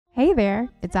Hey there,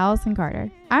 it's Allison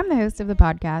Carter. I'm the host of the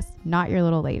podcast, Not Your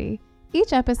Little Lady.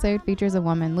 Each episode features a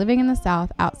woman living in the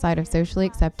South outside of socially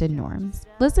accepted norms.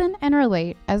 Listen and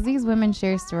relate as these women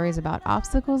share stories about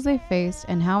obstacles they faced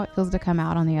and how it feels to come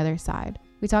out on the other side.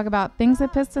 We talk about things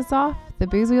that pissed us off, the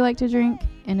booze we like to drink,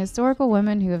 and historical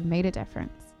women who have made a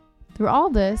difference. Through all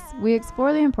this, we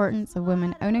explore the importance of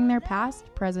women owning their past,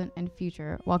 present, and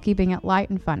future while keeping it light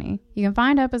and funny. You can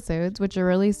find episodes, which are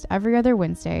released every other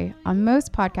Wednesday, on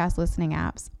most podcast listening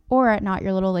apps or at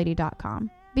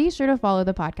notyourlittlelady.com. Be sure to follow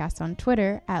the podcast on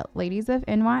Twitter at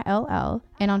ladiesofnyll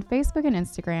and on Facebook and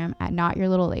Instagram at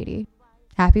notyourlittlelady.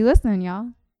 Happy listening, y'all.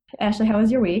 Ashley, how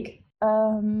was your week?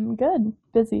 Good.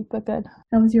 Busy, but good.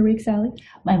 How was your week, Sally?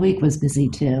 My week was busy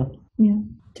too. Yeah.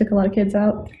 Took a lot of kids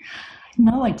out?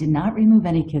 No, I did not remove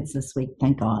any kids this week,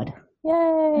 thank God.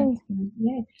 Yay!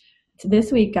 Yay. So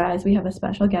this week, guys, we have a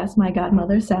special guest, my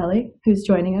godmother, Sally, who's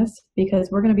joining us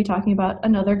because we're going to be talking about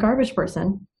another garbage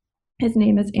person. His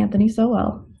name is Anthony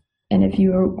Sowell. And if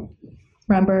you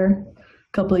remember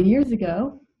a couple of years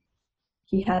ago,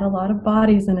 he had a lot of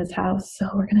bodies in his house, so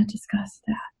we're going to discuss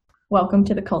that. Welcome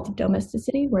to the Cult of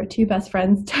Domesticity, where two best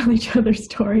friends tell each other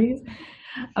stories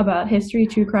about history,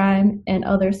 true crime, and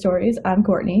other stories. I'm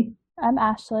Courtney. I'm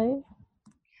Ashley.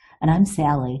 And I'm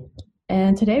Sally.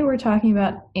 And today we're talking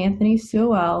about Anthony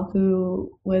Sowell,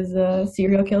 who was a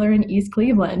serial killer in East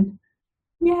Cleveland.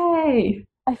 Yay!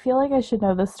 I feel like I should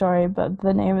know this story, but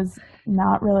the name is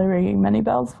not really ringing many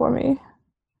bells for me.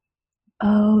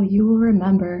 Oh, you will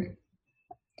remember.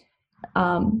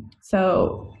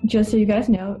 So just so you guys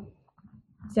know,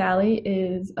 Sally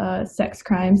is a sex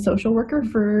crime social worker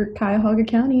for Cuyahoga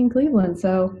County in Cleveland.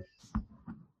 So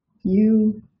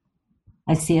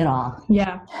I see it all.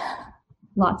 Yeah,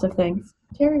 lots of things.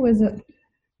 Terry was a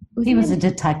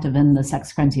detective in the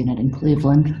sex crimes unit in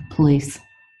Cleveland Police.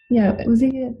 Yeah, was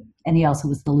he? And he also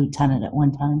was the lieutenant at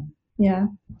one time. Yeah,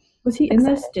 was he in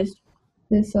this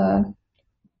was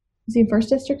he in first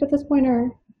district at this point,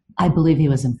 or? I believe he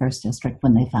was in first district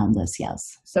when they found this.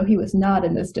 Yes. So he was not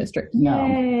in this district. No.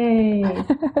 Yay!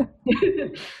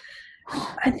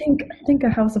 I think a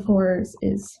House of Horrors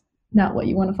is not what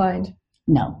you want to find.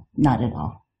 No, not at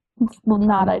all. Well,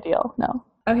 not ideal, no.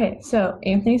 Okay, so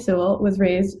Anthony Sowell was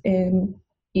raised in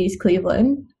East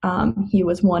Cleveland. He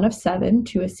was one of 7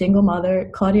 to a single mother,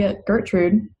 Claudia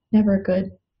Gertrude. Never a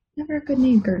good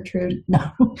name, Gertrude.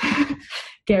 No.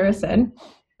 Garrison.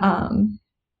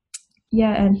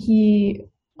 Yeah, and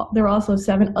there were also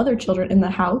 7 other children in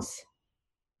the house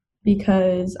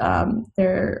because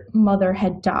their mother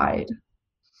had died.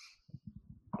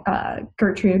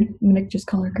 Gertrude. I'm going to just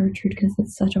call her Gertrude because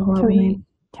it's such a horrible name.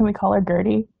 Can we call her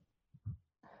Gertie?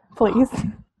 Please.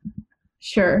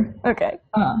 Sure. Okay.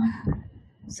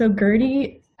 So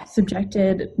Gertie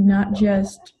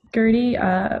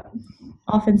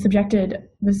often subjected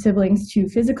the siblings to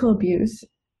physical abuse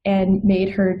and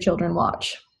made her children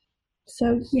watch.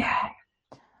 So, yeah.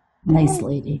 Nice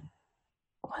lady.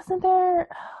 Wasn't there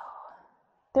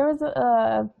was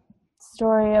a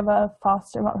story of a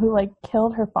foster mom who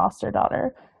killed her foster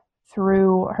daughter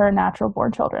through her natural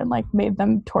born children, made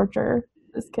them torture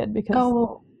this kid because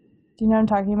do you know what I'm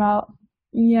talking about?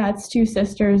 Yeah, it's 2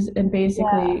 sisters, and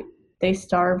basically they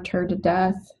starved her to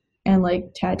death and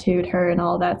tattooed her and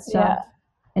all that stuff. Yeah.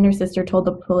 And her sister told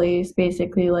the police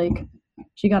basically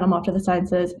she got them off to the side and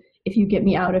says, "If you get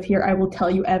me out of here, I will tell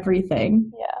you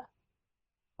everything." Yeah.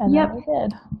 And then they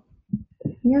did.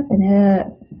 Yep,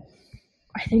 and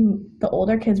I think the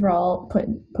older kids were all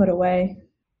put away,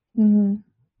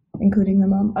 including the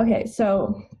mom. Okay,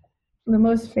 so the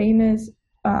most famous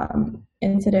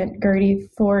incident, Gertie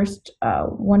forced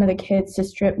one of the kids to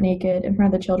strip naked in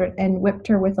front of the children and whipped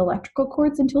her with electrical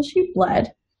cords until she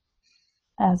bled.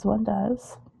 As one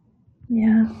does.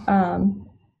 Yeah.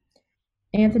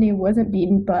 Anthony wasn't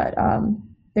beaten, but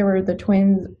there were the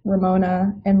twins,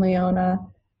 Ramona and Leona,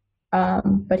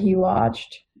 but he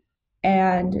watched.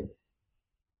 And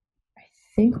I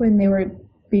think when they were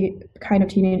kind of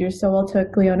teenagers, Sowell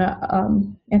took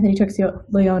Anthony took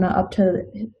Leona up to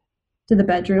the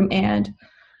bedroom and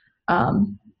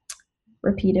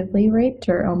repeatedly raped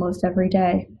her almost every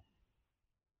day.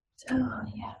 So,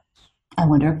 yeah. I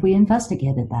wonder if we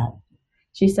investigated that.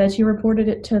 She said she reported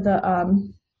it to the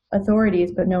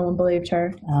authorities, but no one believed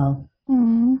her. Oh.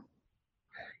 Mm-hmm.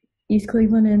 East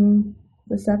Cleveland in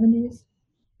the 70s?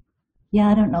 Yeah,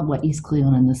 I don't know what East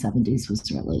Cleveland in the 70s was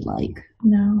really like.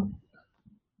 No.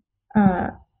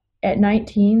 At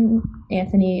 19,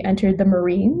 Anthony entered the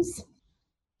Marines.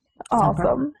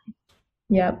 Awesome.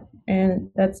 Yep, and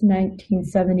that's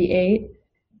 1978.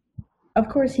 Of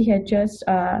course, he had just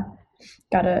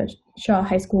got a Shaw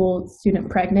High School student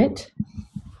pregnant.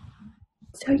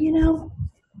 So,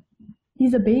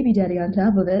 he's a baby daddy on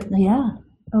top of it. Yeah.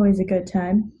 Always a good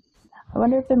time. I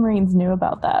wonder if the Marines knew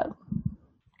about that.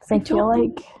 Because I feel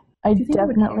like I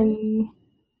definitely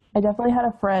had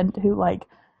a friend who, like,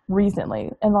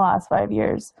 recently, in the last 5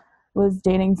 years, was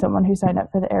dating someone who signed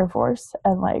up for the Air Force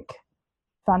and, like,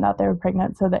 found out they were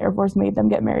pregnant, so the Air Force made them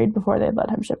get married before they'd let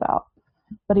him ship out.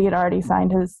 But he had already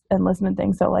signed his enlistment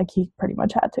thing, so, like, he pretty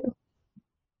much had to.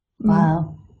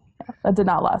 Wow. Yeah, that did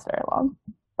not last very long,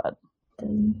 but...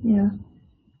 Yeah.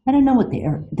 I don't know what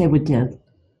they would do.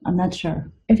 I'm not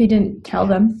sure. If he didn't tell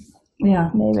them.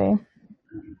 Yeah. Maybe.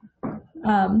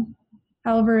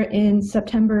 However, in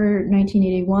September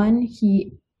 1981,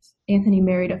 Anthony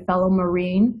married a fellow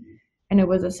Marine, and it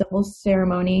was a civil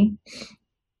ceremony.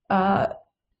 The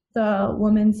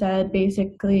woman said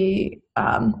basically,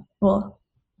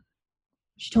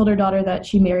 she told her daughter that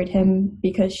she married him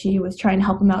because she was trying to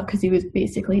help him out because he was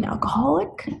basically an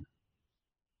alcoholic.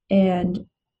 And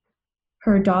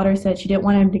her daughter said she didn't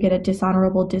want him to get a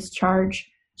dishonorable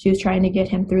discharge. She was trying to get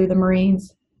him through the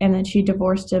Marines. And then she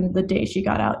divorced him the day she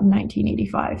got out in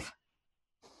 1985.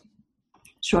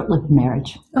 Short-lived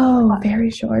marriage. Oh,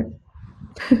 very short.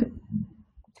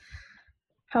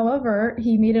 However,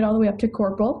 he made it all the way up to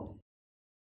corporal,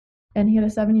 and he had a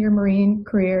 7-year Marine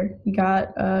career. He got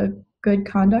a Good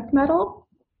Conduct Medal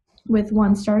with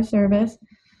 1-star service,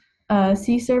 a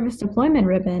Sea Service Deployment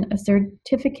Ribbon, a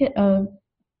Certificate of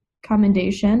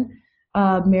Commendation,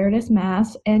 a Meritus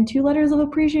Mass, and 2 letters of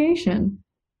appreciation.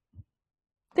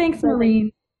 Thanks,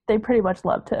 Marine. They pretty much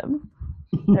loved him.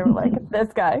 They were like,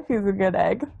 this guy, he's a good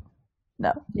egg.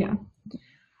 No. Yeah.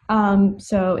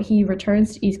 So he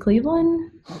returns to East Cleveland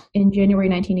in January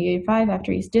 1985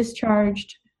 after he's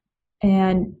discharged.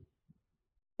 And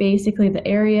basically the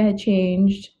area had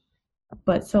changed,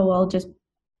 but Sowell just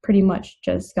pretty much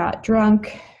just got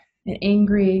drunk and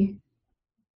angry,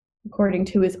 according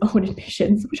to his own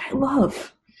admissions, which I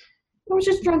love. I was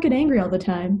just drunk and angry all the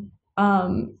time.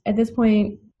 At this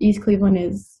point, East Cleveland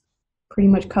is pretty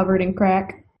much covered in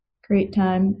crack, great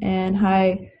time, and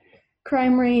high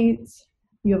crime rates.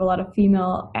 You have a lot of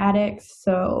female addicts,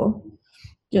 so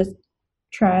just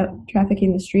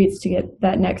trafficking the streets to get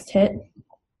that next hit.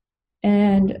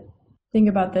 And think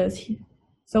about this.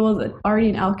 Sowell's already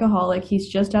an alcoholic. He's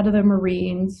just out of the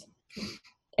Marines,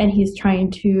 and he's trying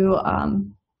to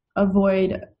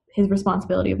avoid his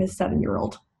responsibility of his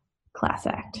 7-year-old class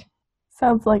act.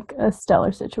 Sounds like a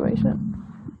stellar situation.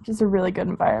 Just a really good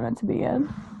environment to be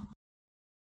in.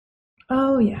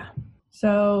 Oh, yeah.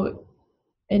 So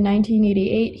in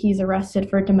 1988, he's arrested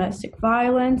for domestic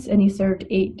violence, and he served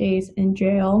 8 days in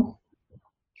jail.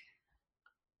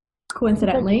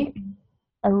 Coincidentally.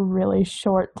 A really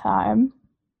short time.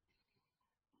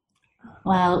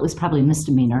 Well, it was probably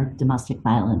misdemeanor domestic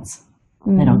violence.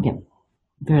 Mm-hmm. They don't get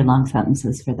very long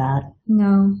sentences for that.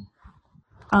 No.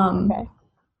 Okay.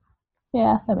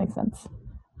 Yeah, that makes sense.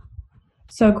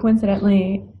 So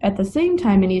coincidentally, at the same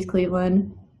time in East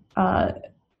Cleveland,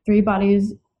 3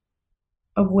 bodies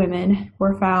of women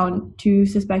were found. 2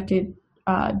 suspected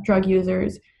drug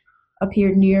users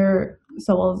appeared near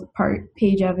Sowell's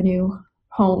Page Avenue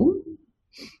home.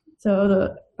 So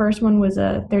the first one was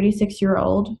a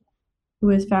 36-year-old who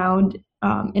was found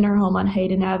in her home on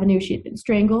Hayden Avenue. She had been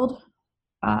strangled.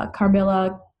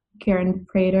 Carmilla Karen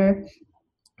Prater,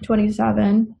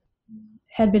 27,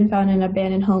 had been found in an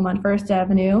abandoned home on First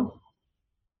Avenue,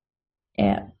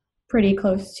 pretty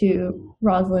close to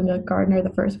Rosalinda Gardner,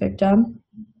 the first victim.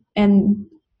 And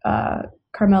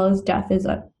Carmella's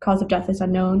cause of death is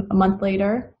unknown. A month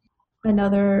later,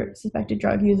 another suspected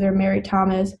drug user, Mary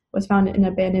Thomas, was found in an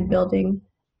abandoned building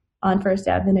on First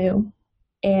Avenue,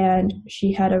 and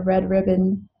she had a red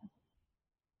ribbon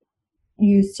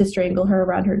used to strangle her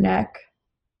around her neck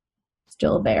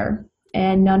still there.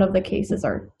 And none of the cases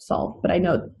are solved, but I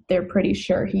know they're pretty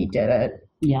sure he did it.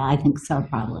 Yeah, I think so,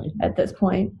 probably. At this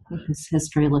point. With his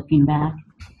history looking back.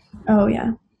 Oh,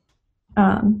 yeah.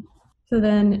 So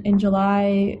then in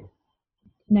July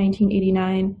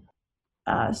 1989,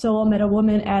 Sowell met a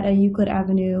woman at a Euclid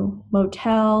Avenue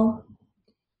motel,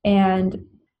 and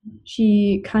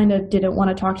she kind of didn't want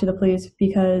to talk to the police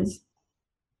because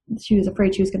she was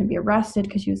afraid she was going to be arrested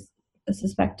because she was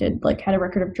suspected, had a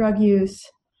record of drug use.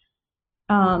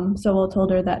 Sowell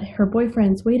told her that her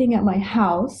boyfriend's waiting at my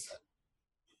house.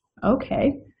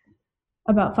 Okay.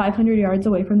 About 500 yards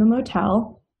away from the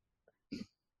motel.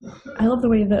 I love the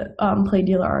way the Plain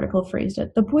Dealer article phrased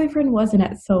it. The boyfriend wasn't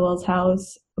at Sowell's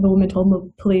house, the woman told the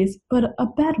police, but a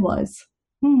bed was.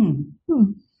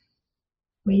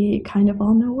 We kind of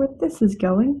all know where this is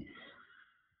going.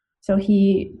 So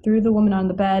he threw the woman on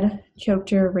the bed, choked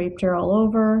her, raped her all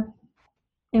over.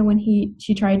 And when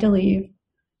she tried to leave,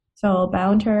 Sowell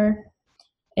bound her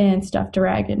and stuffed a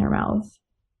rag in her mouth.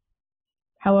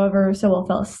 However, Sowell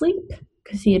fell asleep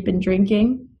because he had been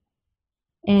drinking,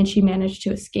 and she managed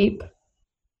to escape.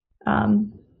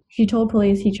 She told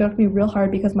police, "He choked me real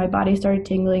hard because my body started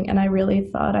tingling and I really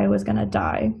thought I was going to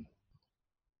die."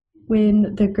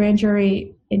 When the grand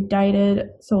jury indicted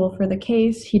Sowell for the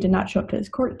case, he did not show up to his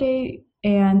court date,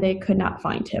 and they could not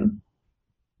find him.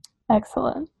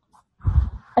 Excellent.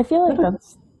 I feel like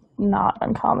that's not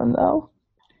uncommon, though.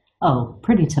 Oh,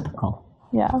 pretty typical.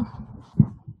 Yeah.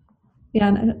 Yeah,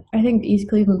 and I think East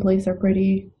Cleveland police are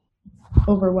pretty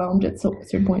overwhelmed at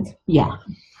certain points. Yeah.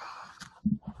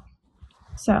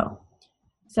 So,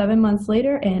 7 months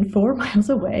later and 4 miles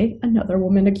away, another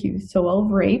woman accused Sowell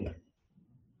of rape.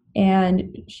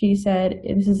 And she said,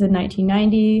 this is in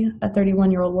 1990, a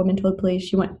 31-year-old woman told police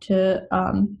she went to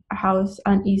a house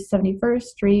on East 71st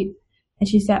Street, and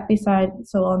she sat beside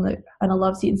Sowell on a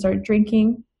love seat and started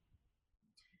drinking.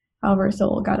 However,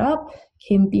 Sowell got up,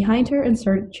 came behind her, and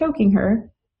started choking her,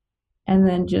 and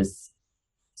then just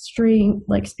spewing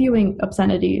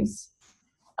obscenities,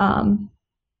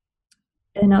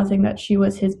 announcing that she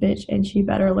was his bitch and she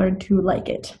better learn to like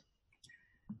it.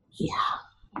 Yeah.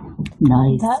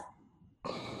 Nice. That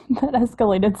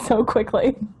escalated so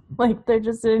quickly. Like, they're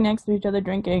just sitting next to each other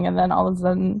drinking, and then all of a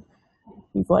sudden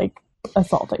he's like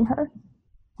assaulting her.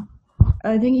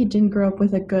 I think he didn't grow up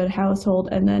with a good household,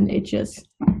 and then it just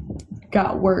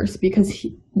got worse because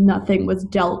nothing was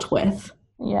dealt with.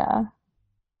 Yeah.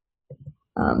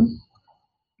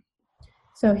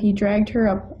 So he dragged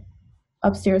her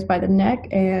upstairs by the neck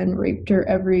and raped her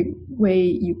every way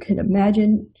you could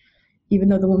imagine, even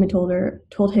though the woman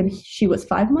told him she was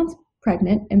 5 months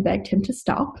pregnant and begged him to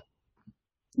stop.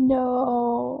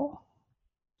 No.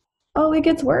 Oh, it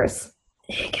gets worse.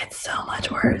 It gets so much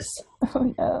worse.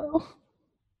 Oh, no.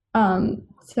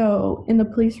 So in the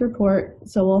police report,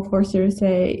 Sowell forced her to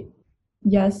say,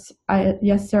 yes,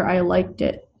 sir, I liked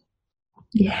it.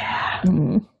 Yeah.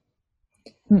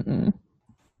 Mm-mm.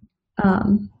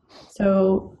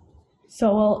 So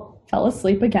Sowell fell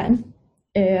asleep again,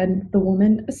 and the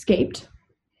woman escaped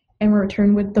and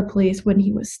returned with the police when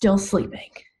he was still sleeping.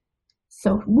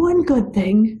 So one good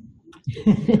thing.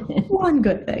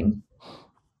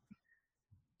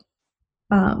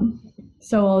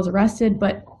 Sowell was arrested,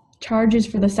 but charges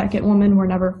for the second woman were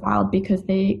never filed because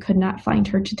they could not find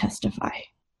her to testify.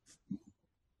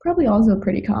 Probably also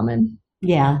pretty common.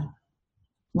 Yeah.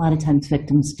 A lot of times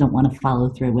victims don't want to follow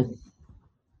through with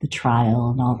the trial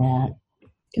and all that.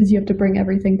 Because you have to bring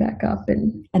everything back up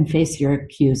and face your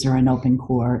accuser in open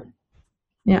court.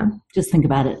 Yeah. Just think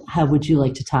about it. How would you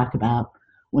like to talk about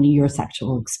one of your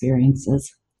sexual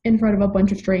experiences? In front of a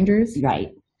bunch of strangers?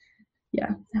 Right.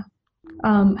 Yeah.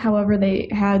 However, they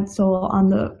had Sowell on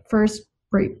the first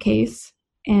rape case,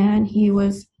 and he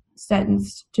was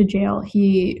sentenced to jail.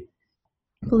 He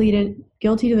pleaded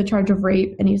guilty to the charge of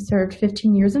rape, and he served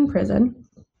 15 years in prison.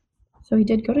 So he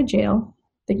did go to jail.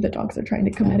 I think the dogs are trying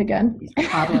to commit again.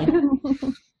 Probably.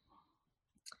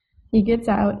 He gets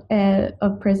out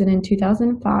of prison in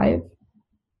 2005,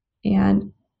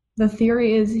 and the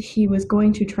theory is he was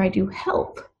going to try to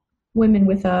help women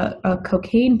with a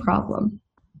cocaine problem.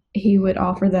 He would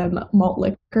offer them malt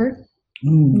liquor.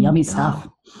 Yummy stuff.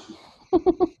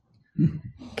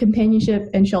 Companionship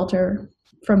and shelter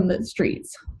from the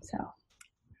streets. So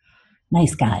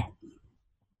nice guy.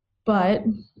 But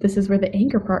this is where the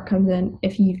anger part comes in.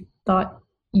 If he thought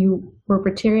you were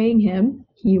betraying him,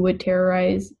 he would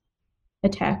terrorize,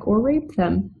 attack, or rape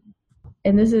them.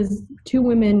 And this is 2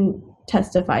 women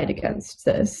testified against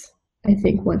this, I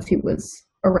think, once he was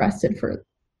arrested for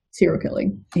serial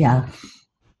killing. Yeah.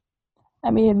 I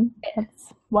mean,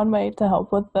 that's one way to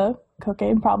help with the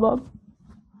cocaine problem,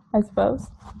 I suppose.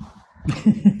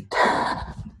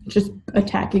 Just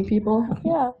attacking people.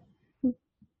 Yeah.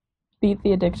 Beat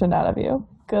the addiction out of you.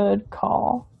 Good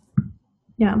call.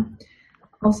 Yeah.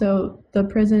 Also, the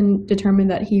prison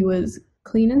determined that he was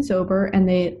clean and sober, and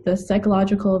the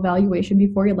psychological evaluation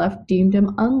before he left deemed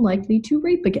him unlikely to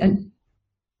rape again.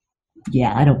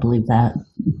 Yeah, I don't believe that.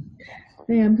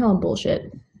 Yeah, I'm calling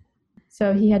bullshit.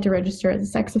 So he had to register as a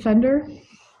sex offender,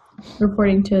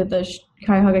 reporting to the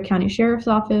Cuyahoga County Sheriff's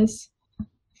Office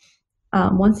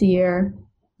once a year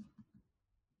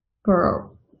for a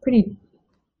pretty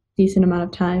decent amount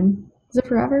of time. Is it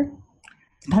forever?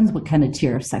 Depends what kind of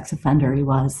tier of sex offender he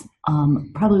was.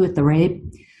 Probably with the rape,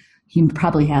 he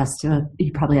probably had to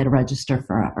register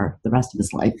forever, the rest of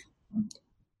his life.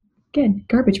 Good.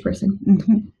 Garbage person.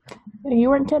 Mm-hmm. You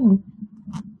weren't kidding.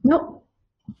 Nope.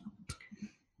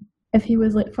 if he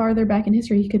was like farther back in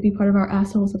history, he could be part of our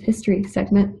Assholes of History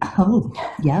segment. Oh,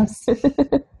 yes.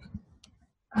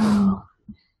 Oh.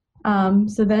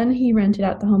 So then he rented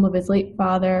out the home of his late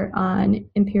father on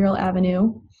Imperial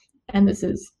Avenue, and this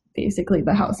is basically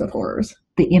the House of Horrors.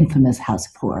 The infamous House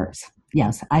of Horrors.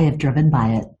 Yes, I have driven by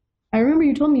it. I remember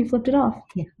you told me you flipped it off.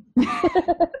 Yeah.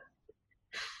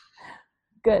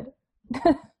 Good.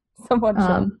 Someone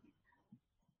should.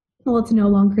 Well, it's no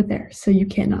longer there, so you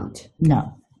cannot.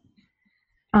 No.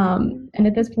 And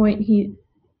at this point,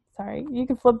 Sorry, you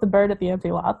can flip the bird at the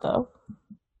empty lot, though.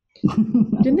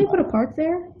 didn't they put a park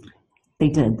there? They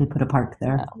did. They put a park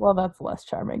there. Well, that's less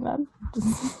charming then.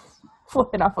 Just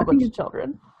flipping off a bunch of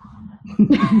children.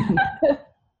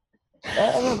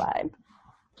 Never mind.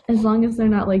 As long as they're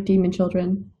not like demon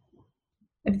children.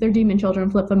 If they're demon children,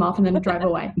 flip them off and then drive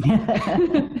away.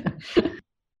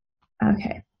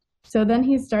 Okay. So then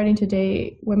he's starting to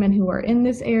date women who are in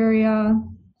this area.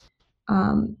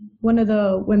 One of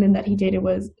the women that he dated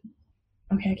was,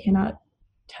 Tanja?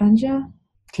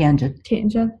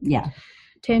 Tangent. Yeah.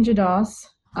 Tanja Doss,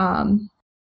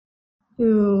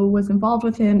 who was involved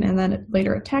with him and then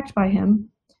later attacked by him.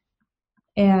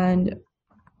 And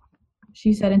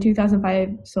she said in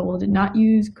 2005, Sowell did not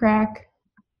use crack.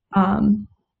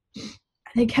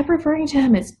 They kept referring to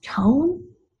him as Tone.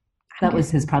 That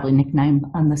was his probably nickname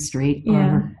on the street.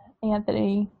 Yeah.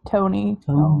 Anthony, Tony.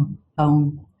 Tone.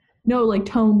 No, like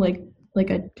tone, like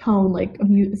a tone, like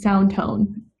a sound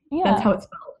tone. Yeah. That's how it's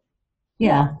spelled.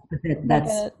 Yeah. That's like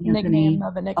a Anthony. nickname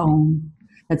of a nickname.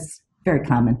 That's very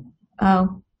common.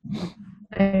 Oh.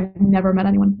 I've never met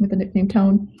anyone with the nickname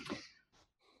Tone.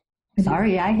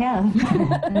 Sorry, I have.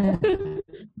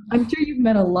 I'm sure you've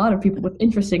met a lot of people with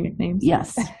interesting nicknames.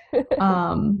 Yes.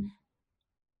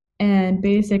 And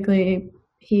basically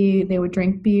they would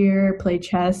drink beer, play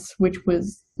chess, which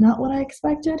was not what I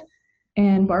expected,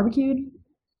 and barbecued.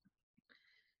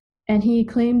 And he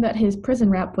claimed that his prison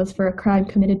rap was for a crime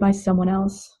committed by someone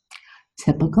else.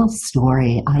 Typical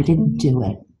story. I didn't do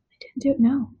it. I didn't do it,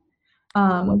 no.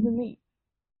 Wasn't me.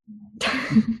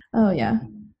 Oh, yeah.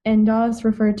 And Dawes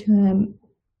referred to him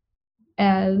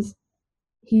as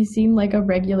he seemed like a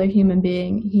regular human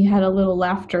being. He had a little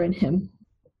laughter in him.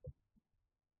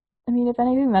 I mean, if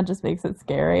anything, that just makes it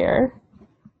scarier.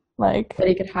 Like, That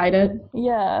he could hide it.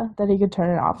 yeah, that he could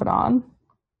turn it off and on.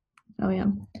 Oh, yeah.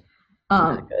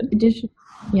 Not good.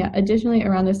 Additionally,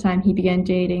 around this time, he began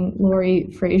dating Lori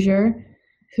Frazier,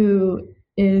 who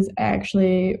is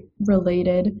actually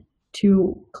related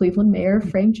to Cleveland Mayor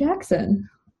Frank Jackson.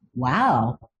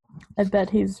 Wow. I bet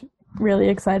he's really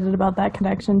excited about that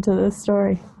connection to this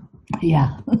story.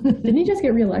 Yeah. Didn't he just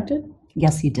get reelected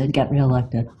Yes, he did get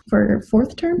reelected. for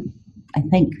fourth term? I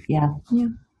think. Yeah. Yeah.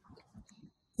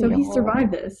 So The he old-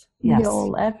 survived this. Yes. The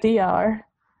old FDR.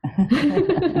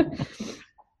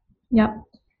 Yep.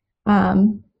 I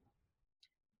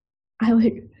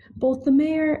like both the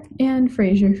mayor and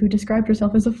Frazier, who described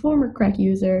herself as a former crack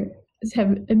user,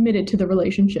 have admitted to the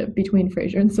relationship between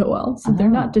Frazier and Sowell, so they're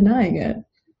not denying it.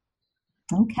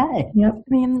 Okay. Yep. I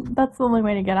mean, that's the only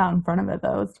way to get out in front of it,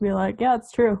 though, is to be like, yeah,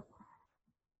 it's true.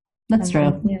 That's And true.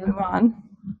 then Yeah. Move on.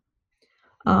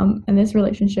 And this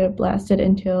relationship lasted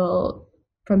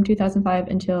from 2005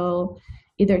 until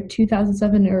either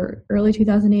 2007 or early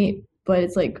 2008, but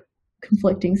it's like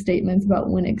conflicting statements about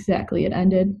when exactly it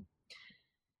ended.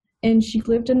 And she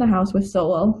lived in the house with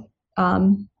Sowell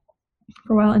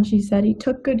for a while, and she said he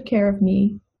took good care of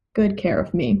me.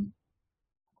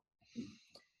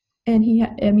 And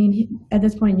at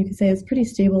this point, you could say it was a pretty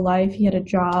stable life. He had a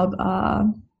job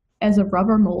as a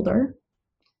rubber molder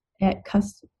at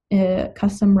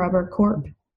Custom Rubber Corp,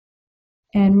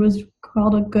 and was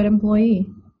called a good employee.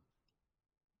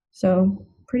 So,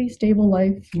 pretty stable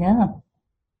life. Yeah.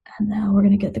 And now we're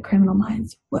going to get the Criminal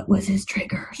Minds. What was his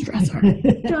trigger stressor?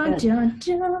 Dun, dun,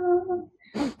 dun.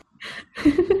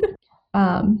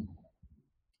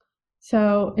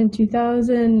 So in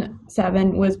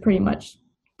 2007 was pretty much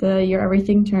the year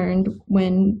everything turned,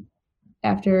 when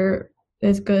after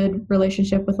this good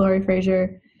relationship with Lori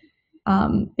Frazier,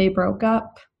 they broke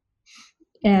up,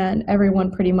 and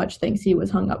everyone pretty much thinks he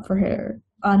was hung up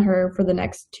on her for the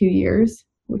next 2 years,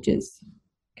 which is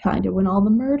kind of when all the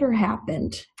murder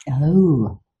happened.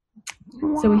 Oh.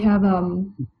 So we have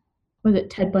was it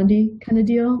Ted Bundy kind of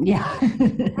deal? Yeah.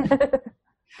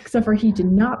 Except for he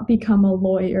did not become a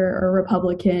lawyer or a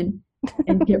Republican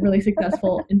and get really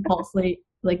successful and falsely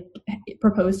like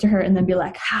propose to her and then be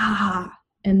like, ha,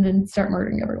 and then start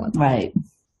murdering everyone. Right.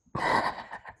 I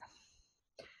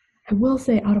will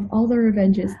say, out of all the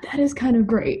revenges, that is kind of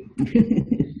great.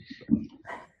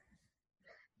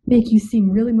 make you seem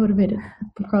really motivated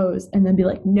to propose and then be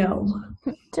like, no.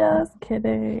 Just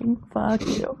kidding. Fuck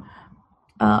you.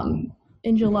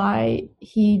 In July,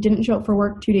 he didn't show up for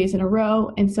work 2 days in a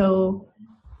row, and so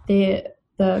the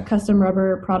Custom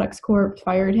Rubber Products Corp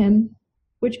fired him,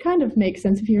 which kind of makes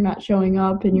sense if you're not showing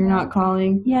up and you're not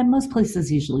calling. Yeah, most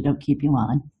places usually don't keep you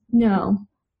on. No.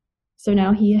 So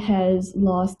now he has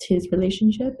lost his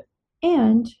relationship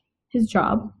and his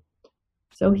job.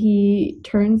 So he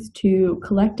turns to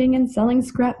collecting and selling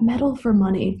scrap metal for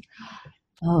money.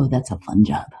 Oh, that's a fun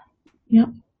job. Yep.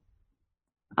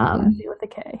 Classy with a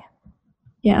K.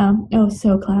 Yeah. Oh,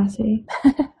 so classy.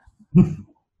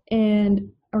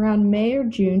 And around May or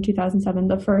June 2007,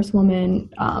 the first woman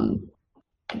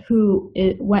who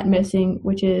went missing,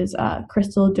 which is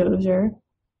Crystal Dozier.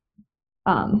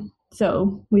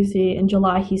 So we see in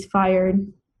July he's fired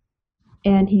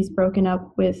and he's broken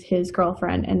up with his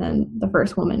girlfriend, and then the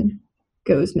first woman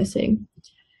goes missing.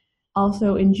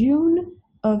 Also in June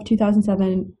of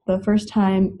 2007, the first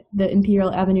time the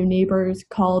Imperial Avenue neighbors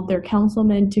called their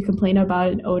councilman to complain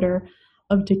about an odor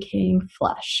of decaying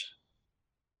flesh.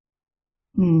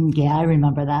 Yeah, I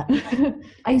remember that.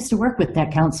 I used to work with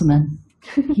that councilman.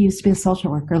 He used to be a social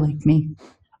worker like me.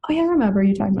 Oh yeah, I remember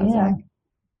you talking about Yeah.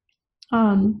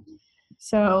 Zach.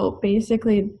 So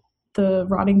basically the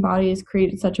rotting bodies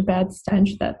created such a bad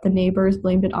stench that the neighbors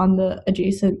blamed it on the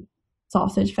adjacent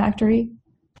sausage factory.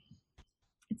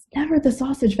 It's never the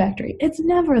sausage factory. It's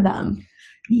never them.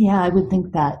 Yeah, I would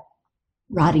think that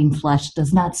rotting flesh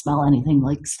does not smell anything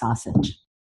like sausage.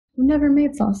 I've never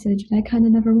made sausage, and I kind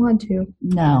of never want to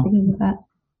No. because of that.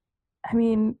 I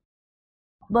mean,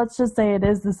 let's just say it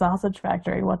is the sausage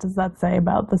factory. What does that say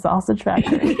about the sausage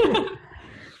factory?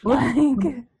 Like,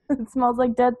 it smells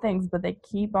like dead things, but they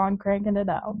keep on cranking it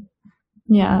out.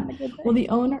 Yeah. Not a good Well,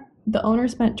 thing. the owner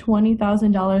spent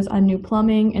 $20,000 on new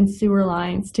plumbing and sewer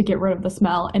lines to get rid of the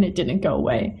smell, and it didn't go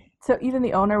away. So even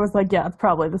the owner was like, yeah, it's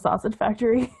probably the sausage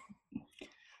factory.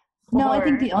 No, I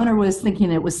think the owner was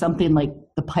thinking it was something like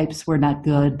the pipes were not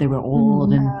good, they were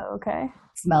old, and Oh, okay.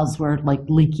 smells were like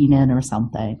leaking in or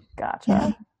something. Gotcha.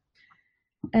 Yeah.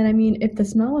 And I mean, if the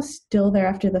smell was still there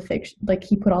after the fix, like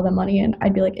he put all the money in,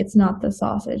 I'd be like, it's not the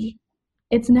sausage.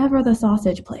 It's never the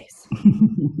sausage place,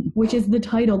 which is the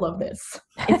title of this.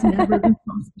 It's never the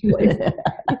sausage place.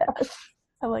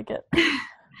 I like it.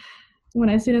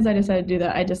 As soon as I decided to do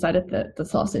that, I decided that the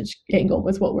sausage angle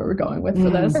was what we were going with for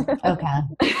this. Okay.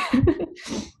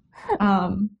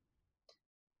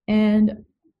 And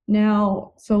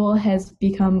now Sowell has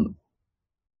become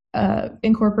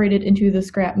incorporated into the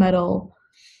scrap metal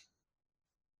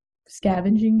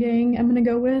scavenging gang, I'm going to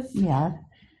go with. Yeah.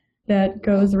 That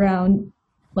goes around,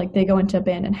 like they go into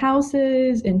abandoned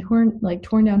houses and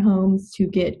torn down homes to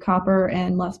get copper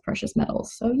and less precious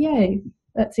metals. So yay,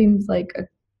 that seems like a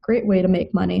great way to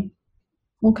make money.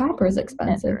 Well, copper is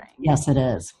expensive. Yes, it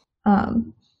is.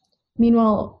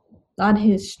 Meanwhile, on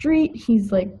his street,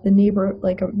 he's like a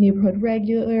neighborhood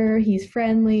regular. He's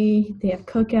friendly. They have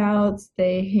cookouts.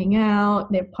 They hang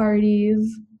out. They have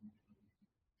parties.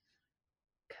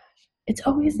 Gosh, it's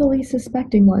always the least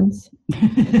suspecting ones.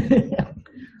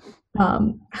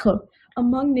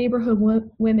 Among neighborhood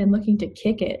women looking to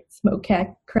kick it, smoke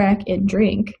crack, and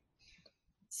drink,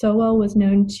 Sowell was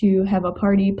known to have a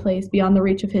party place beyond the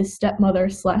reach of his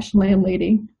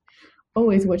stepmother/landlady.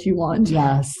 Always what you want.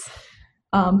 Yes.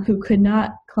 Who could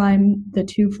not climb the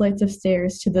 2 flights of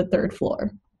stairs to the 3rd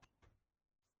floor.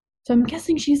 So I'm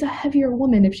guessing she's a heavier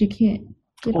woman if she can't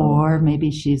get over. Or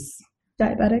maybe she's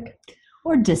Diabetic.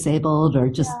 or disabled or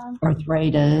just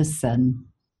arthritis. And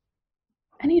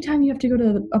Anytime you have to go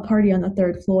to a party on the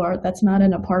 3rd floor that's not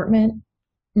an apartment,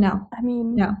 no. I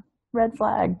mean, No. red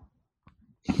flag.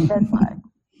 Red flag.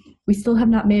 We still have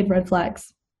not made red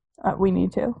flags. We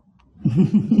need to.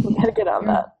 We gotta get on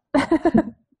that.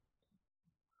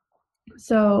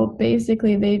 So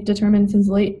basically, they've determined since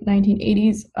the late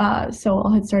 1980s,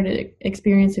 Sowell had started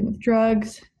experiencing with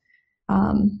drugs.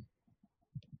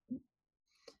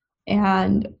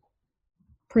 And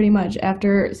pretty much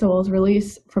after Sowell's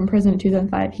release from prison in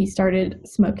 2005, he started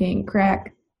smoking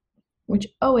crack, which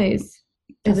always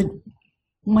is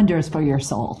wonders for your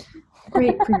soul.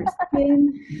 great for your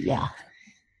skin, Yeah.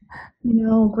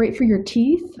 great for your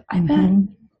teeth, I bet.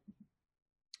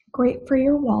 Great for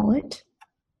your wallet.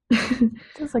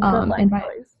 Just a good life and by-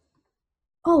 choice.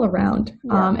 all around.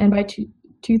 Yeah. And by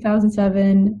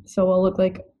 2007, Sowell looked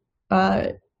like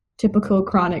a typical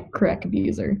chronic crack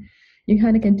abuser. You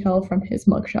kind of can tell from his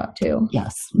mugshot too.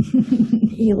 Yes.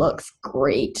 He looks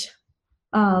great.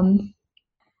 And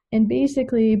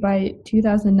basically by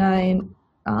 2009,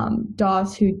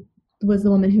 Doss, who was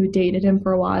the woman who dated him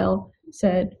for a while,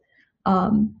 said,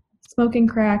 Smoking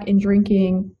crack and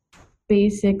drinking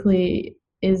basically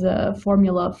is a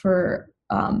formula for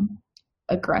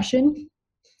aggression,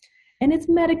 and it's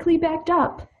medically backed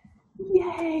up.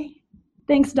 Yay!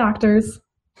 Thanks, doctors.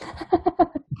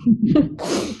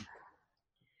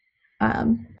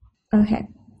 Okay,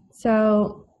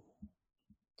 so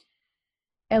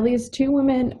at least 2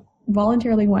 women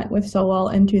voluntarily went with Sowell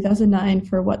in 2009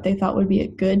 for what they thought would be a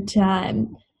good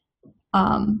time.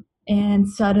 And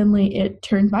suddenly it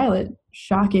turned violent,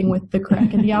 shocking with the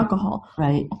crack and the alcohol.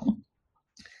 Right.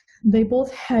 They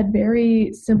both had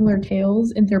very similar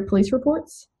tales in their police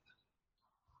reports.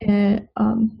 And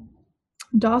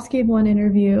Doss gave one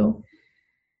interview,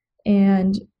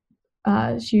 and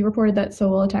she reported that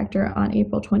Sowell attacked her on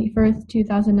April 21st,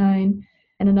 2009,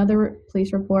 and another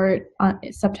police report on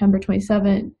September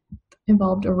 27th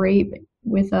involved a rape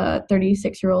with a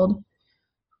 36-year-old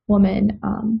woman,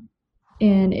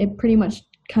 and it pretty much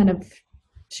kind of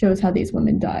shows how these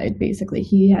women died. Basically,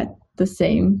 he had the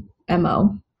same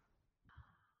MO.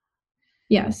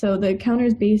 Yeah, so the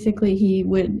counters, basically he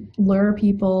would lure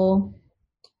people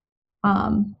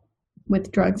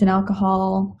with drugs and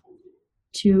alcohol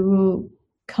to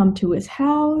come to his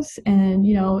house, and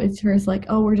it's first like,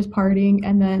 oh, we're just partying,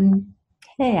 and then,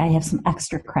 hey, I have some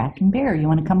extra crack and beer, you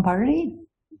want to come party?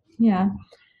 Yeah.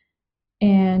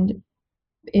 And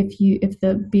if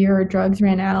the beer or drugs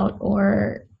ran out,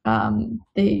 or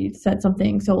they said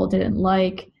something Sowell didn't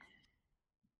like,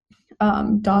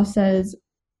 Doss says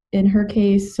in her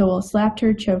case, Sowell slapped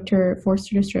her, choked her, forced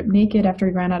her to strip naked after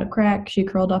he ran out of crack. She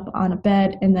curled up on a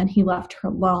bed, and then he left her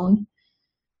alone.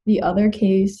 The other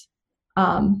case,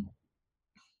 the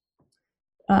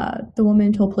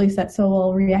woman told police that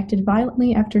Sowell reacted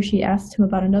violently after she asked him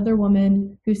about another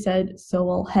woman who said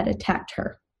Sowell had attacked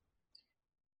her.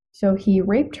 So he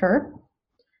raped her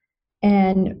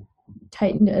and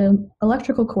tightened an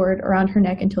electrical cord around her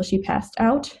neck until she passed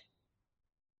out.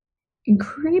 And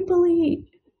creepily,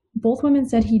 both women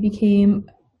said he became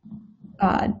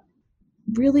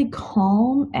really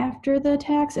calm after the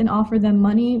attacks and offered them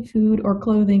money, food, or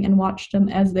clothing, and watched them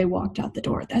as they walked out the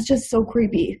door. That's just so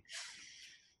creepy.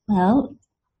 Well,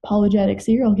 apologetic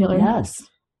serial killer. Yes.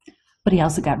 But he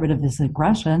also got rid of his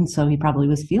aggression, so he probably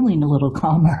was feeling a little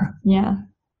calmer. Yeah.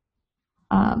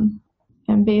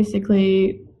 And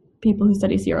basically, people who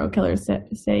study serial killers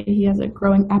say he has a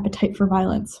growing appetite for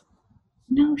violence.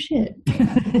 No shit.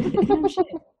 No shit.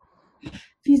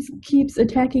 If he keeps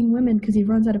attacking women because he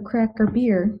runs out of crack or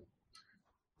beer,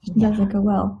 it doesn't go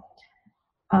well.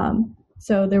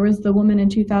 So there was the woman in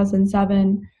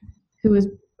 2007 whose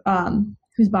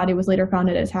body was later found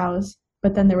at his house,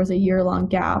 but then there was a year-long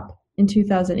gap. In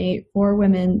 2008, 4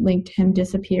 women linked him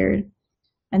disappeared,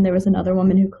 and there was another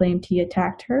woman who claimed he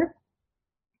attacked her.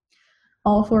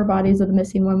 All 4 bodies of the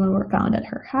missing women were found at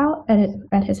her house,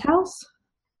 at his house.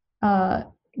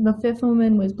 The 5th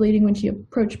woman was bleeding when she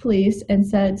approached police and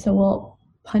said Sowell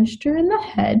punched her in the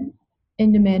head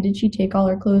and demanded she take all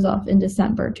her clothes off in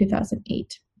December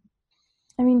 2008.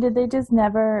 I mean, did they just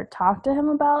never talk to him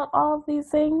about all of these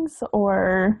things,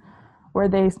 or were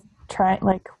they trying,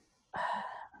 like...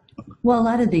 Well, a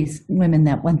lot of these women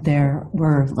that went there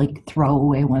were like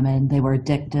throwaway women. They were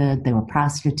addicted. They were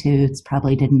prostitutes,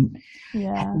 probably didn't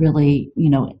really,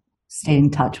 stay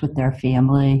in touch with their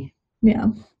family. Yeah.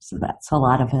 So that's a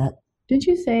lot of it. Did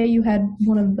you say you had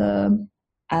one of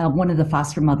the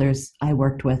foster mothers I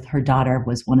worked with, her daughter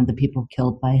was one of the people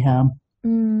killed by him.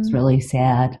 It's really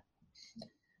sad.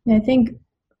 Yeah, I think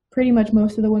pretty much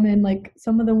most of the women, like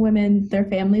some of the women, their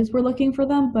families were looking for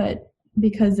them, but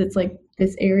because it's like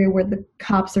this area where the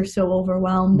cops are so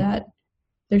overwhelmed that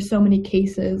there's so many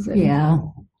cases and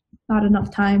not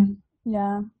enough time.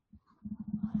 Yeah.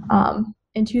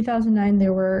 In 2009,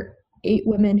 there were 8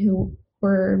 women who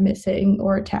were missing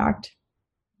or attacked.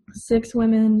 6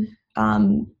 women's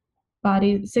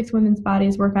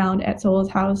bodies were found at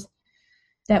Sowell's house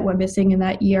that went missing in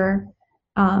that year.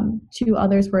 2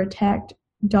 others were attacked.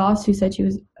 Doss, who said she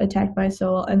was attacked by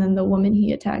Sowell, and then the woman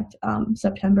he attacked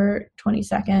September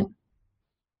 22nd.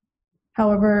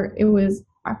 However, it was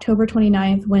October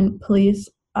 29th when police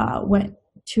went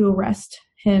to arrest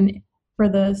him for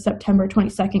the September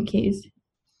 22nd case.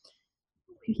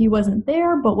 He wasn't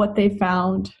there, but what they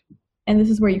found, and this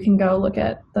is where you can go look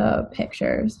at the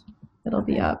pictures that'll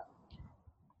be up.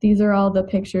 These are all the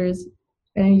pictures,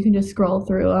 and you can just scroll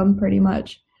through them pretty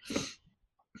much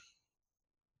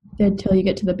until you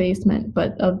get to the basement,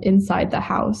 but of inside the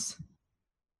house.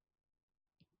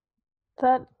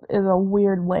 That is a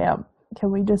weird lamp.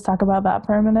 Can we just talk about that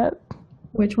for a minute?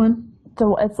 Which one?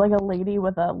 So it's like a lady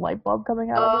with a light bulb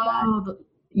coming out of her back.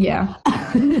 Yeah.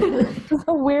 It's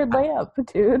a weird layup,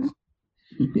 dude.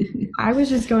 I was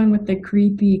just going with the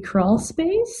creepy crawl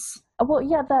space. Well,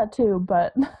 yeah, that too,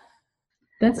 but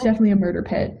that's definitely a murder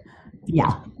pit.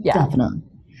 Yeah, definitely.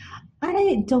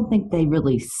 I don't think they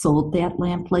really sold that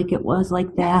lamp like it was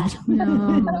like that. No.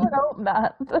 I would hope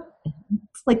not.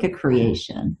 It's like a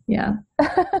creation. Yeah.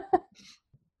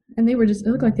 And it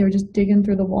looked like they were just digging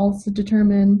through the walls to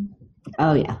determine.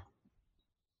 Oh, yeah.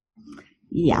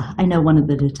 Yeah, I know one of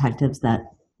the detectives that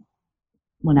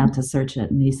went out to search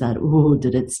it, and he said, "Oh,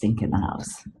 did it stink in the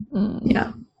house?"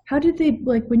 Yeah. How did they,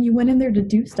 when you went in there to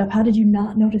do stuff, how did you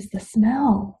not notice the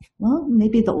smell? Well,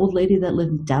 maybe the old lady that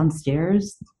lived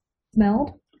downstairs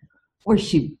smelled? Or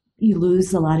you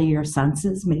lose a lot of your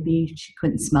senses. Maybe she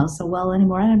couldn't smell so well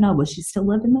anymore. I don't know. Was she still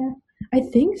living there? I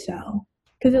think so.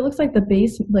 Because it looks like the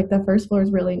base, the first floor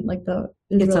is really, it's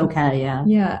really, okay, yeah.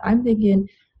 Yeah, I'm talking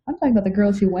about the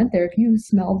girls who went there. If you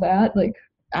smell that,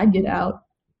 I'd get out.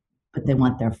 But they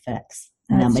want their fix.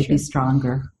 And that might be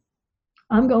stronger.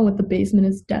 I'm going with the basement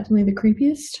is definitely the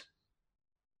creepiest.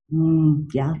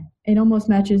 Yeah. It almost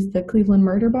matches the Cleveland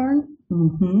Murder Barn.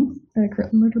 Mm-hmm.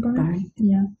 Murder Barn?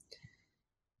 Yeah.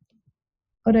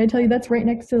 Oh, did I tell you that's right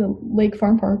next to the Lake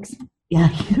Farm Parks? Yeah,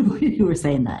 you were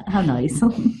saying that. How nice.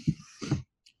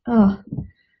 Oh.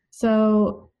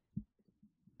 So,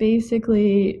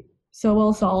 basically,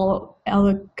 Sowell saw all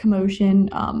the commotion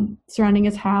surrounding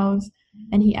his house,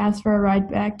 and he asked for a ride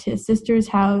back to his sister's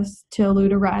house to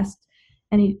elude arrest,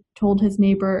 and he told his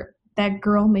neighbor, "That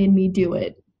girl made me do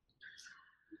it."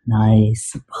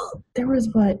 Nice. There was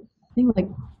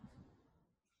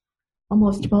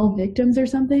almost 12 victims or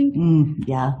something.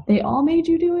 Yeah. They all made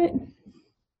you do it.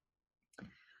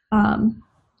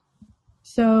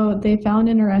 So they found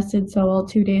and arrested Sowell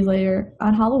 2 days later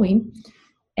on Halloween,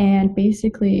 and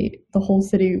basically the whole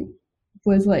city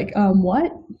was like,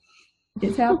 what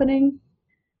is happening?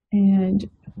 And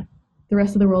the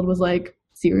rest of the world was like,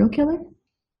 serial killer?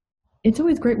 It's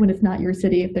always great when it's not your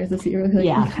city if there's a serial killer.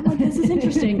 Yeah. Like, this is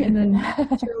interesting. And then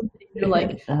you're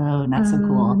like, oh, not so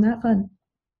cool. Not fun.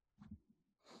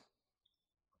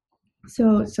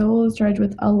 So Sowell was charged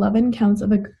with 11 counts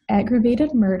of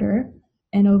aggravated murder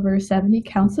and over 70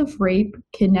 counts of rape,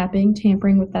 kidnapping,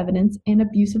 tampering with evidence, and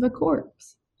abuse of a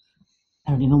corpse.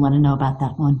 I don't even want to know about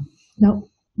that one. Nope.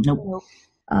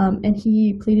 And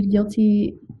he pleaded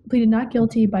not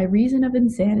guilty by reason of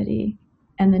insanity,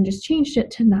 and then just changed it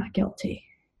to not guilty.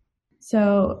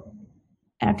 So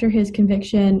after his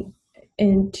conviction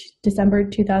in December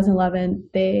 2011,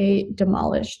 they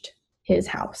demolished his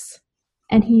house.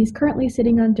 And he's currently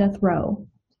sitting on death row.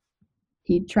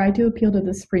 He tried to appeal to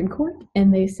the Supreme Court,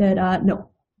 and they said no.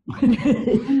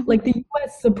 Like the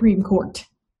U.S. Supreme Court.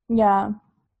 Yeah.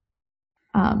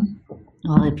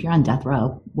 Well, if you're on death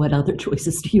row, what other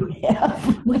choices do you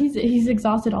have? Well, he's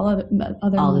exhausted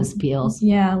all his appeals.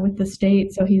 Yeah, with the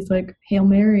state. So he's like, Hail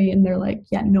Mary, and they're like,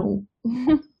 yeah, no.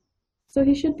 So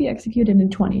he should be executed in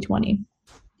 2020.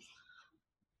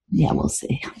 Yeah, we'll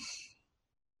see.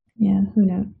 Yeah, who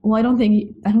knows? Well, I don't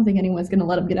think anyone's going to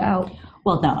let him get out.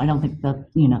 Well, no, I don't think that,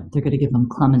 they're going to give him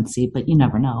clemency, but you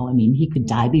never know. I mean, he could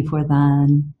die before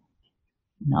then.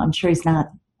 I'm sure he's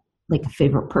not like a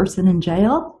favorite person in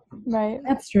jail. Right.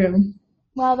 That's true.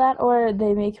 Well, that or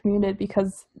they may commute it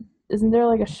because isn't there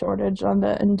like a shortage on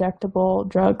the injectable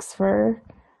drugs for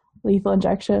lethal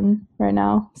injection right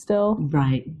now still?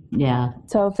 Right. Yeah.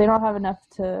 So if they don't have enough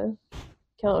to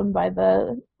kill him by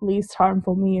the least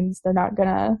harmful means, they're not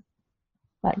gonna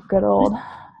that good old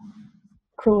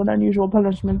cruel and unusual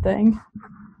punishment thing.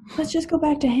 Let's just go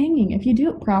back to hanging. If you do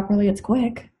it properly, it's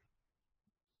quick.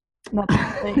 Not the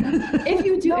thing. If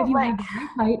you have the right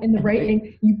height and the right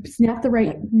angle, you snap the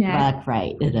right neck.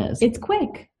 Right, it is. It's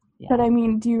quick. Yeah. But I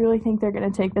mean, do you really think they're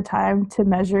going to take the time to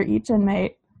measure each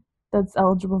inmate that's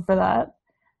eligible for that,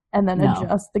 and then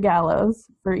adjust the gallows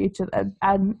for each of them?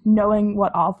 And knowing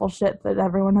what awful shit that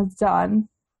everyone has done,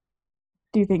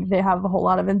 do you think they have a whole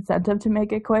lot of incentive to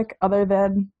make it quick, other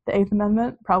than the Eighth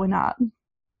Amendment? Probably not.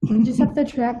 You just have the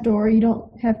trap door. You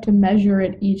don't have to measure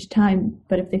it each time,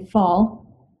 but if they fall,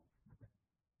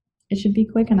 it should be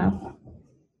quick enough.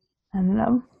 I don't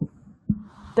know.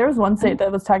 There was one state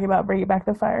that was talking about bringing back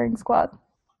the firing squad.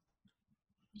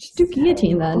 Just do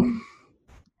guillotine then.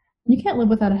 You can't live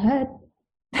without a head.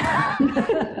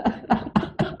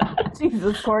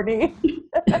 Jesus, Courtney.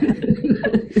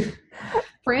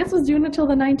 France was doing it till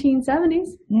the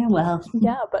 1970s. Yeah, well.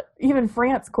 Yeah, but even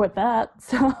France quit that,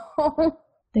 so.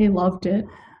 They loved it.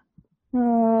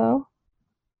 Oh.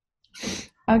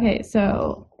 Okay,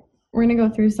 so we're going to go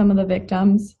through some of the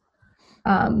victims.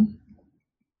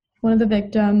 One of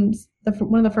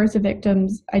the first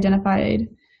victims identified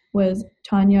was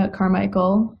Tanya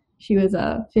Carmichael. She was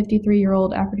a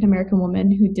 53-year-old African-American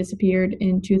woman who disappeared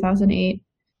in 2008.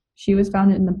 She was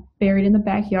found buried in the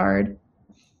backyard,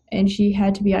 and she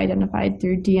had to be identified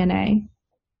through DNA.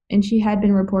 And she had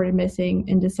been reported missing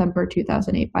in December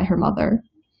 2008 by her mother.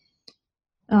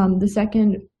 The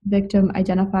second victim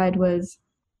identified was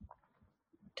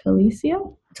Talicia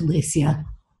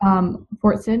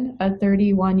Fortson, a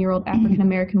 31-year-old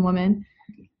African-American woman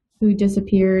who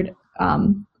disappeared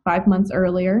 5 months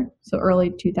earlier, so early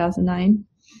 2009.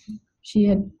 She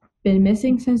had been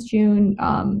missing since June,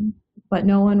 but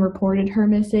no one reported her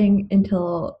missing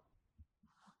until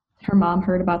her mom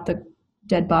heard about the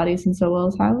dead bodies in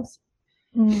Sowell's house.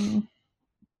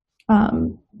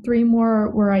 3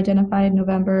 more were identified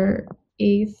November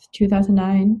 8th,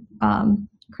 2009.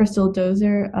 Crystal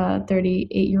Dozer, a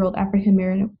 38-year-old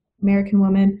African-American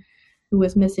woman who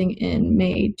was missing in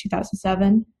May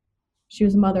 2007. She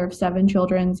was a mother of 7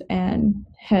 children and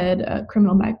had a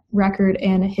criminal record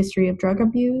and a history of drug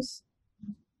abuse.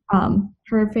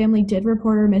 Her family did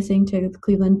report her missing to the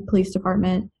Cleveland Police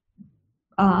Department.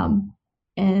 And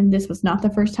this was not the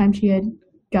first time she had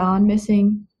gone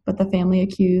missing, but the family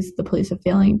accused the police of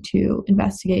failing to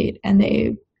investigate, and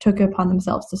they took it upon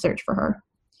themselves to search for her.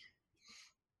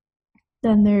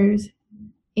 Then there's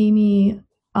Amy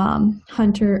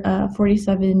Hunter, a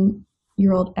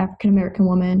 47-year-old African-American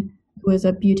woman who was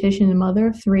a beautician and mother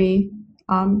of 3.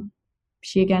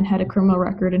 She, again, had a criminal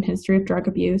record and history of drug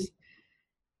abuse.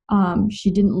 She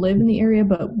didn't live in the area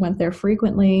but went there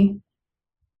frequently,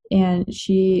 and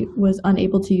she was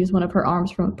unable to use one of her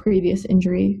arms from a previous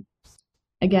injury.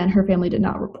 Again, her family did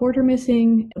not report her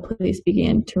missing. The police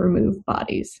began to remove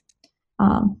bodies.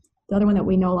 The other one that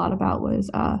we know a lot about was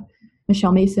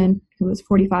Michelle Mason, who was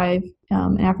 45,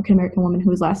 an African-American woman who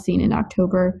was last seen in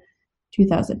October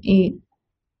 2008.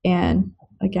 And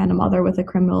again, a mother with a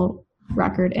criminal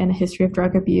record and a history of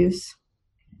drug abuse.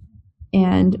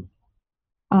 And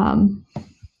the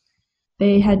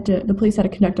police had to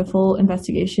conduct a full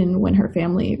investigation when her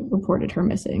family reported her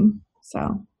missing.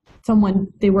 So someone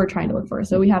they were trying to look for.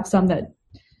 So we have some that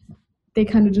they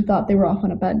kind of just thought they were off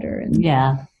on a bender.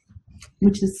 Yeah,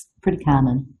 which is pretty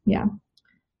common. Yeah.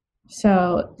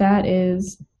 So that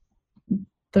is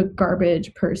the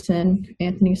garbage person,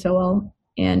 Anthony Sowell.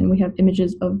 And we have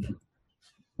images of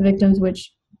the victims,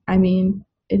 which, I mean,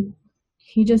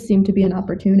 he just seemed to be an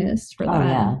opportunist for that. Oh,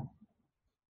 yeah.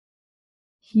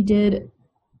 He did,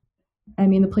 I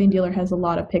mean, the Plain Dealer has a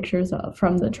lot of pictures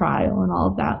from the trial and all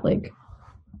of that, like,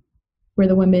 where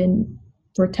the women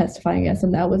were testifying against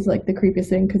him. That was, like, the creepiest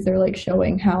thing, because they're, like,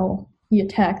 showing how he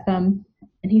attacked them,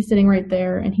 and he's sitting right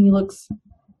there, and he looks, to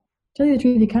tell you the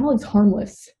truth, he kind of looks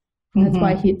harmless. And that's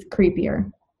why he's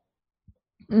creepier.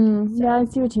 Yeah, I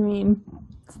see what you mean.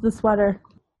 It's the sweater.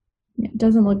 Yeah, it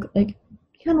doesn't look like,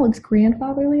 he kind of looks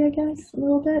grandfatherly, I guess, a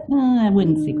little bit. I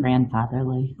wouldn't say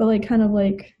grandfatherly. But, like, kind of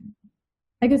like,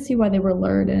 I could see why they were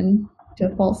lured into a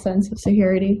false sense of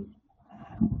security.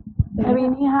 But, I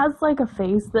mean, he has, like, a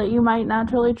face that you might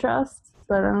naturally trust,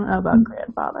 but I don't know about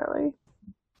grandfatherly.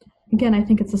 Again, I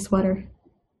think it's a sweater.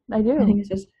 I do. I think it's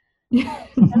just...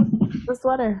 The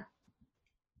sweater.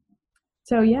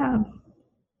 So, yeah.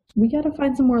 We gotta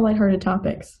find some more lighthearted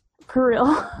topics. For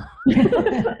real.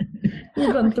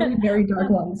 We've done 3 very dark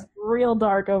ones. Real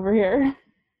dark over here.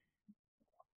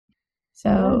 So...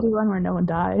 I want to do one where no one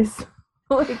dies.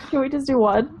 Like, can we just do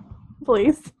one?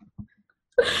 Please?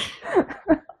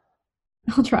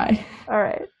 I'll try. All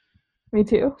right. Me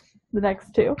too. The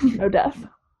next 2. No death.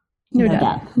 No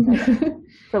death.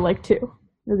 For like 2.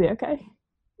 It'll be okay.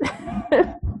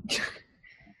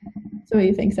 So what do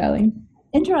you think, Sally?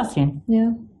 Interesting.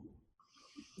 Yeah.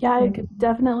 Yeah, I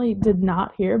definitely did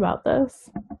not hear about this.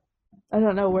 I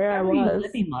don't know where I was.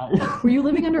 Were you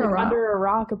living under a rock? Under a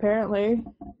rock, apparently.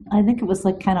 I think it was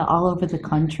like kind of all over the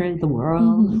country, the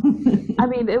world. Mm-hmm. I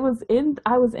mean, I was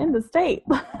in the state.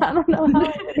 I don't know how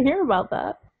I would hear about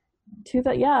that.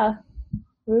 Yeah.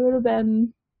 We would have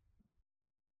been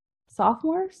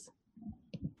sophomores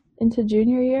into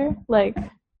junior year. Like,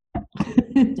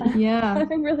 yeah. I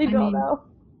really don't know.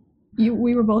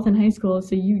 We were both in high school,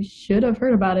 so you should have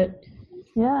heard about it.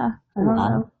 Yeah, I don't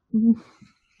know.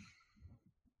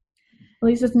 At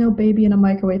least it's no baby in a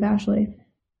microwave, Ashley.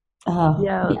 Oh,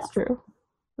 yeah, that's true.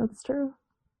 That's true.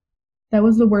 That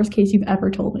was the worst case you've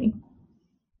ever told me.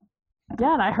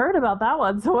 Yeah, and I heard about that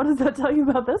one. So what does that tell you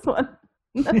about this one?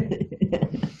 Okay.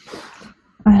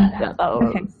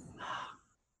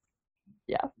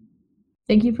 Yeah.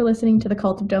 Thank you for listening to The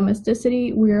Cult of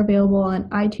Domesticity. We are available on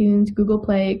iTunes, Google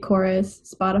Play,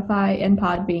 Chorus, Spotify, and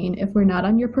Podbean. If we're not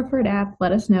on your preferred app,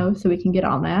 let us know so we can get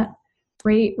on that.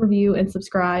 rate, review, and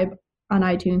subscribe on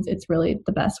iTunes. It's really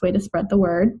the best way to spread the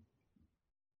word.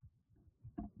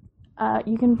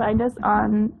 You can find us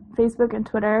on Facebook and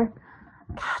Twitter.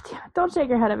 God damn it, don't shake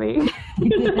your head at me.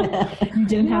 You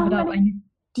didn't have it up.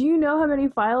 Do you know how many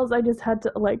files I just had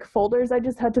to, like, folders I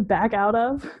just had to back out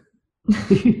of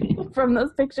from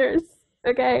those pictures?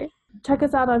 Okay. Check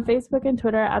us out on Facebook and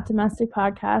Twitter at Domestic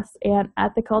Podcast and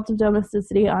at The Cult of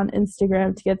Domesticity on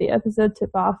Instagram to get the episode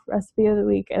tip-off, recipe of the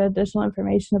week, and additional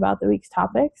information about the week's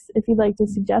topics. If you'd like to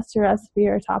suggest a recipe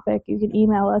or topic, you can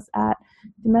email us at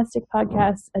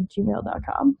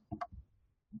domesticpodcasts@gmail.com.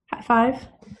 High five.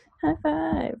 High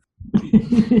five.